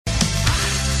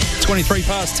23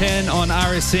 past 10 on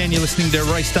RSN. You're listening to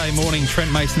Race Day Morning.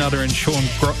 Trent Mason-Utter and Sean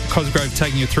Cosgrove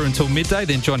taking you through until midday.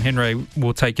 Then John Henry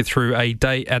will take you through a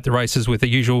day at the races with the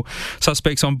usual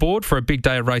suspects on board for a big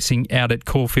day of racing out at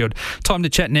Caulfield. Time to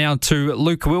chat now to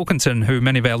Luke Wilkinson, who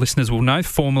many of our listeners will know,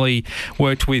 formerly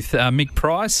worked with Mick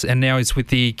Price and now is with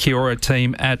the Kia Ora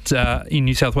team in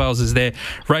New South Wales as their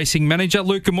racing manager.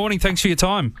 Luke, good morning. Thanks for your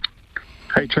time.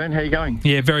 Hey Trent, how you going?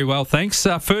 Yeah, very well, thanks.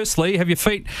 Firstly, have your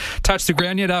feet touched the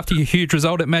ground yet after your huge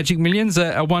result at Magic Millions,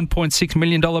 a $1.6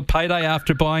 million payday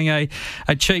after buying a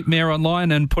cheap mare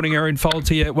online and putting her in fold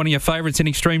to one of your favourites in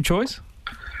Extreme Choice?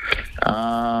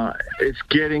 It's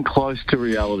getting close to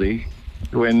reality.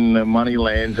 When the money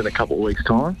lands in a couple of weeks'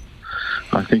 time,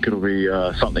 I think it'll be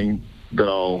something that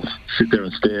I'll sit there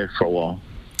and stare for a while.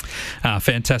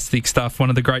 Fantastic stuff. One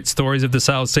of the great stories of the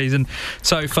sales season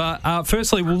so far.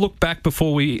 Firstly, we'll look back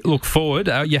before we look forward.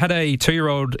 You had a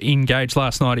 2-year-old engaged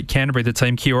last night at Canterbury, the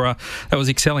team Kia Ora. That was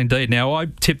Excel indeed. Now, I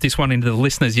tipped this one into the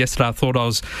listeners yesterday. I thought I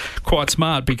was quite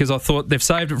smart because I thought they've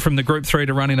saved it from the Group 3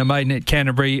 to run in a maiden at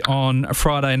Canterbury on a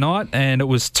Friday night, and it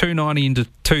was $2.90 into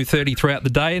 $2.30 throughout the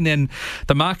day, and then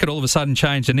the market all of a sudden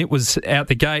changed and it was out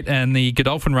the gate, and the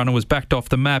Godolphin runner was backed off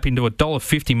the map into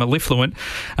 $1.50 Mellifluent.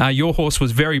 Your horse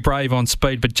was very brave on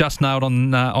speed, but just nailed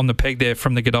on the peg there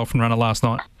from the Godolphin runner last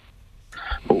night.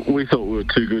 We thought we were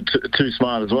too good, too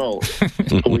smart as well.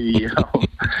 We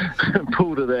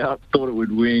pulled it out, thought it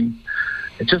would win.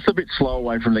 Just a bit slow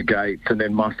away from the gates, and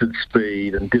then mustered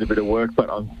speed and did a bit of work. But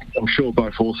I'm sure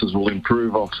both horses will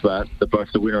improve off that. They're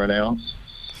both the winner and ours.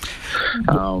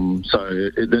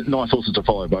 They're nice horses to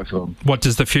follow, both of them. What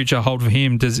does the future hold for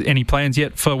him? Does any plans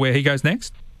yet for where he goes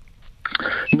next?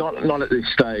 Not at this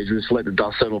stage. We just let the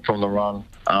dust settle from the run,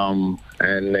 and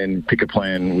then pick a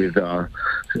plan with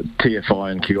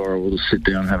TFI and Kia Ora. We'll just sit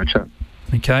down and have a chat.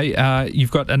 Okay,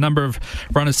 you've got a number of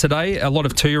runners today, a lot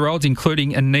of 2-year-olds,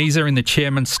 including Anisa in the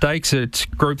Chairman Stakes at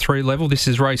Group 3 level. This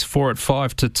is race 4 at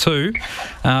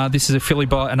 5-2. This is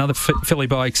another filly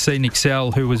by Exceed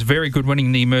Excel, who was very good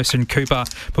winning the Mercer & Cooper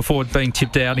before being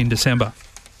tipped out in December.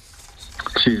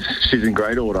 She's in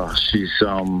great order. She's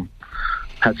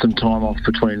had some time off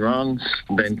between runs,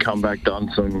 then come back, done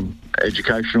some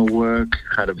educational work,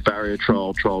 had a barrier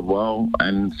trial, trialled well,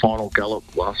 and final gallop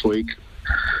last week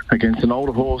against an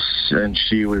older horse, and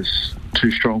she was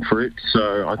too strong for it,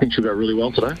 so I think she'll go really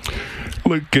well today.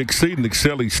 Luke, Exceed and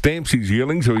Excel, he stamps his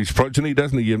yearlings or his progeny,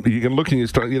 doesn't he? You can look in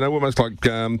his, almost like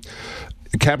a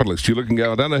capitalist. You look and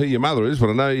go, I don't know who your mother is, but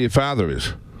I know who your father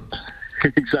is.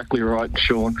 Exactly right,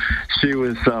 Sean. She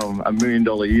was a $1 million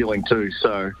yearling too,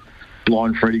 so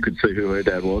blind Freddie could see who her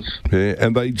dad was. Yeah,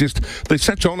 and they're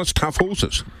such honest, tough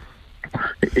horses.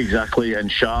 Exactly,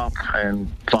 and sharp and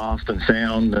fast and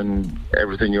sound and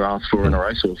everything you ask for in a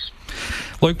racehorse.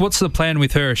 Luke, what's the plan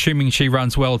with her? Assuming she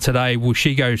runs well today, will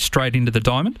she go straight into the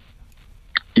Diamond?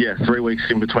 Yeah, 3 weeks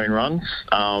in between runs.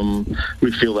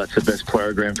 We feel that's the best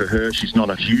program for her. She's not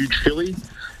a huge filly,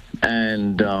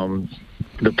 and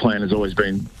the plan has always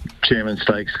been Chairman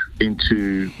Stakes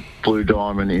into Blue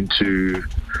Diamond into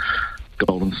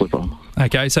Golden Slipper.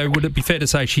 Okay, so would it be fair to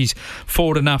say she's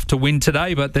forward enough to win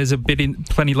today, but there's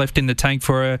plenty left in the tank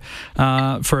for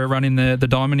a run in the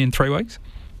Diamond in 3 weeks?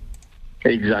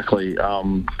 Exactly.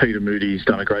 Peter Moody's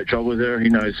done a great job with her. He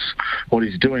knows what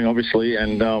he's doing, obviously,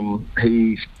 and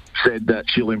he said that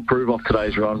she'll improve off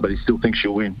today's run, but he still thinks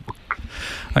she'll win.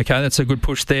 Okay, that's a good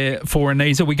push there for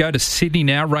Anisa. We go to Sydney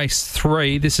now, race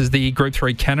 3. This is the Group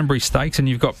 3 Canterbury Stakes, and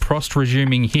you've got Prost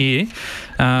resuming here.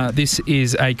 This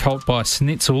is a colt by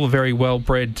Snitzel, a very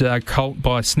well-bred colt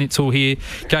by Snitzel here.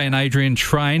 Gay and Adrian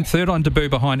trained. Third on debut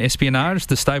behind Espionage,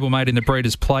 the stablemate in the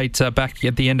Breeders' Plate back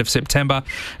at the end of September.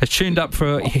 Has tuned up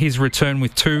for his return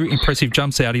with 2 impressive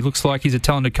jumps out. He looks like he's a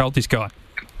talented colt, this guy.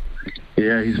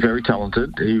 Yeah, he's very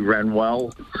talented. He ran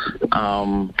well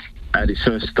at his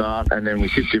first start, and then we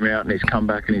tipped him out and he's come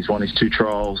back and he's won his 2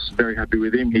 trials. Very happy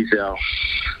with him. He's our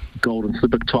Golden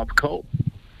Slipper type colt,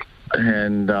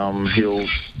 and he'll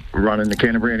run in the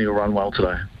Canterbury and he'll run well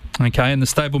today. Okay, and the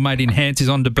stablemate Enhance is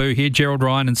on debut here. Gerald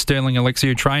Ryan and Sterling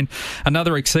Alexia train.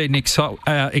 Another Exceed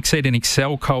and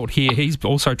Excel colt here. He's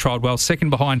also trialled well. Second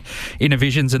behind Inner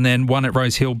Visions, and then won at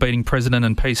Rose Hill, beating President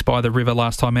and Peace by the River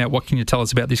last time out. What can you tell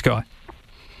us about this guy?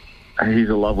 He's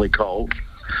a lovely colt.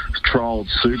 Trialled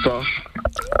super.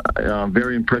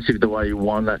 Very impressive the way he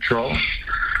won that trial.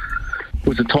 It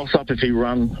was a toss-up if he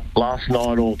run last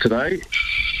night or today,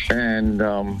 and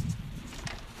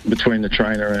between the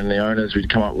trainer and the owners, we'd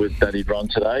come up with that he'd run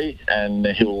today, and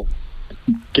he'll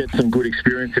get some good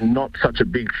experience in not such a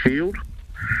big field,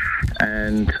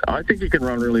 and I think he can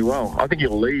run really well. I think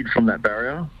he'll lead from that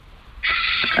barrier,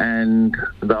 and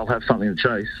they'll have something to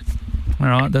chase. All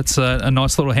right, that's a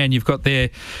nice little hand you've got there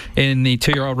in the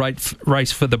 2-year-old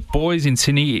race for the boys in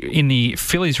Sydney. In the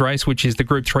fillies race, which is the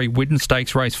Group 3 Widden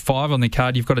Stakes, race 5 on the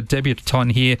card, you've got a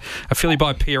debutant here, a filly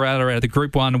by Kia Ora out of the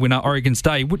Group 1 winner, Oregon's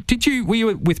Day. Were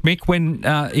you with Mick when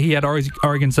he had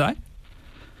Oregon's Day?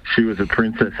 She was a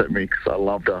princess at Mick's. I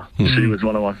loved her. She was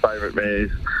one of my favourite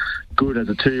mares. Good as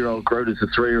a 2-year-old, great as a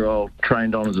 3-year-old,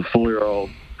 trained on as a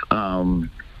 4-year-old.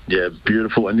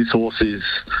 Beautiful. And this horse is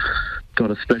got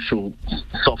a special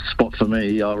soft spot for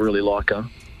me. I really like her.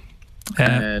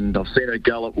 And I've seen her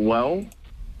gallop well,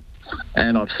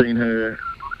 and I've seen her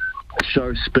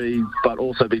show speed but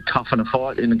also be tough in a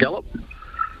fight in the gallop.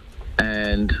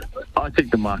 And I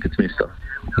think the market's missed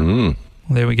her.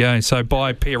 There we go. So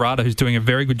by Kia Ora, who's doing a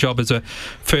very good job as a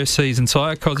first season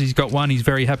sire, because he's got one he's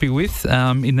very happy with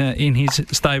in his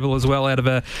stable as well, out of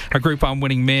a Group 1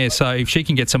 winning mare. So if she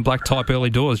can get some black type early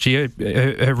doors,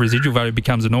 her residual value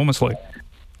becomes enormously.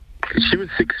 She was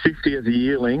 $650 as a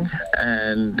yearling,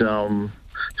 and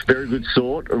it's a very good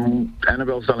sort.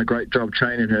 Annabelle's done a great job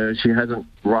training her. She hasn't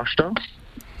rushed her,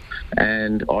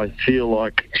 and I feel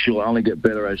like she'll only get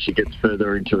better as she gets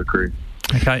further into her career.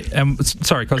 Okay,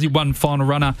 sorry, Cosy, one final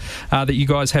runner that you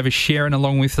guys have a share in,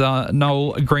 along with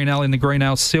Noel Greenale in the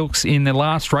Greenale Silks in the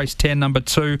last race 10, number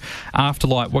 2,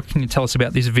 Afterlight. What can you tell us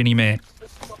about this Vinnie mare?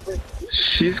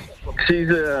 She's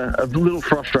a little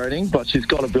frustrating, but she's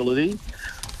got ability.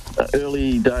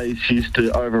 Early days, she used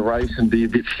to over-race and be a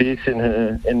bit fierce in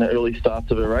the early starts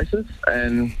of her races,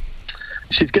 and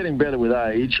she's getting better with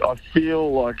age. I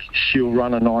feel like she'll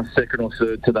run a nice second or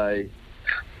third today,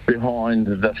 behind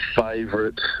the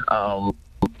favourite,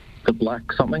 the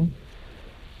Black something.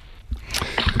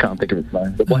 Can't think of its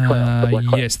name. The Black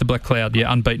Cloud. Yes, the Black Cloud.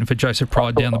 Yeah, unbeaten for Joseph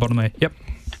Pride down the bottom there. Yep.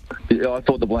 Yeah, I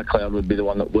thought the Black Cloud would be the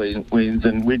one that wins,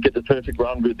 and we'd get the perfect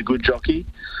run with the good jockey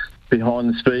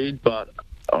behind the speed, but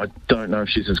I don't know if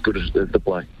she's as good as the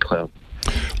Black Cloud.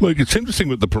 Look, it's interesting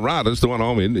with the Paradas. The one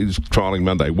I'm in is trialling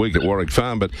Monday week at Warwick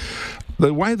Farm, but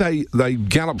the way they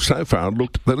gallop so far,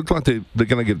 they look like they're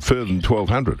going to get further than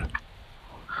 1,200.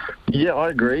 Yeah, I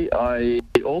agree. I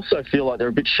also feel like they're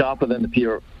a bit sharper than the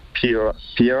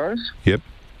Pieros. Yep.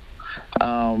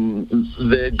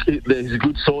 There's a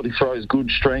good sort. He throws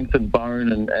good strength and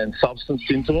bone and substance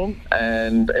into them,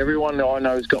 and everyone I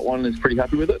know who's got one is pretty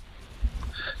happy with it.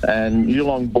 And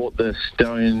Yulong bought the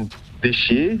stallion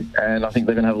this year, and I think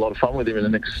they're going to have a lot of fun with him in the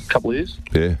next couple of years.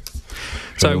 Yeah.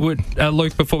 So,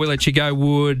 Luke, before we let you go,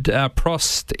 would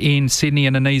Prost in Sydney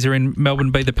and Anisa in Melbourne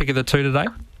be the pick of the two today?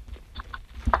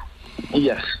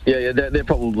 Yes. Yeah. They're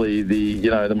probably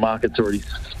the market's already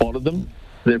spotted them.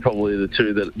 They're probably the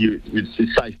two that it's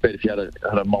a safe bet if you had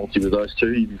a multi with those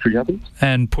two. You'd be pretty happy.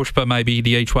 And Pushpa maybe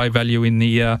the each way value in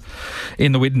the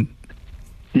Widden.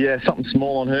 Yeah, something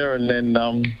small on her, and then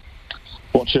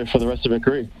watch her for the rest of her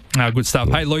career. Good stuff.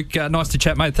 Hey, Luke, nice to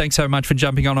chat, mate. Thanks so much for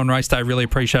jumping on race day. Really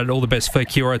appreciate it. All the best for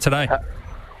Kia Ora today.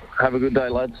 Have a good day,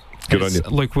 lads. Good on you.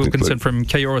 Luke Wilkinson from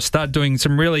Kia Ora Stud, doing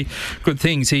some really good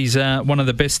things. He's one of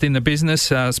the best in the business.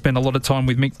 Spent a lot of time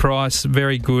with Mick Price.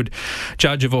 Very good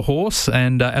judge of a horse.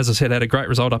 And as I said, had a great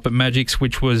result up at Magic's,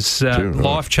 which was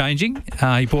life-changing.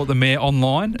 He bought the mare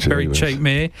online, very cheap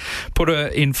mare. Put her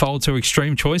in foal to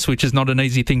Extreme Choice, which is not an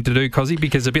easy thing to do, Cozzy,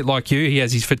 because a bit like you, he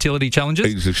has his fertility challenges.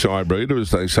 He's a shy breeder, as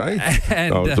they say.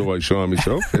 And, I was always shy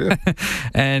myself, yeah.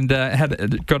 And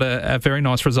got a very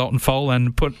nice result in foal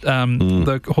and put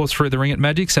the horse through the ring at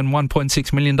Magic's, and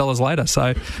 $1.6 million later.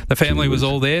 So the family was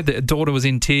all there. The daughter was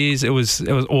in tears. It was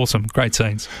awesome. Great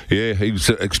scenes. Yeah, he was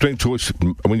Extreme Choice.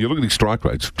 When you look at his strike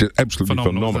rates, just absolutely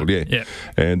phenomenal. Yeah.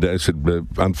 And as I said,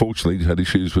 unfortunately, he had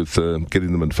issues with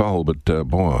getting them in foal, but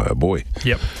boy.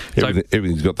 Yep.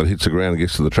 Everything's got that hits the ground and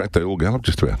gets to the track. They all gallop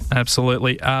just about.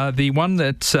 Absolutely. The one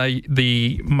that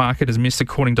the market has missed,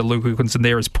 according to Luke Wilkinson,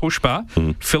 there is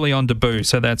Pushpa, filly on debut.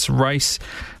 So that's race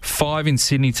 5 in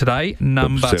Sydney today,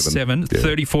 number 7.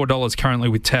 $34 currently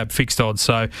with tab fixed odds,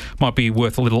 so might be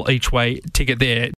worth a little each way ticket there.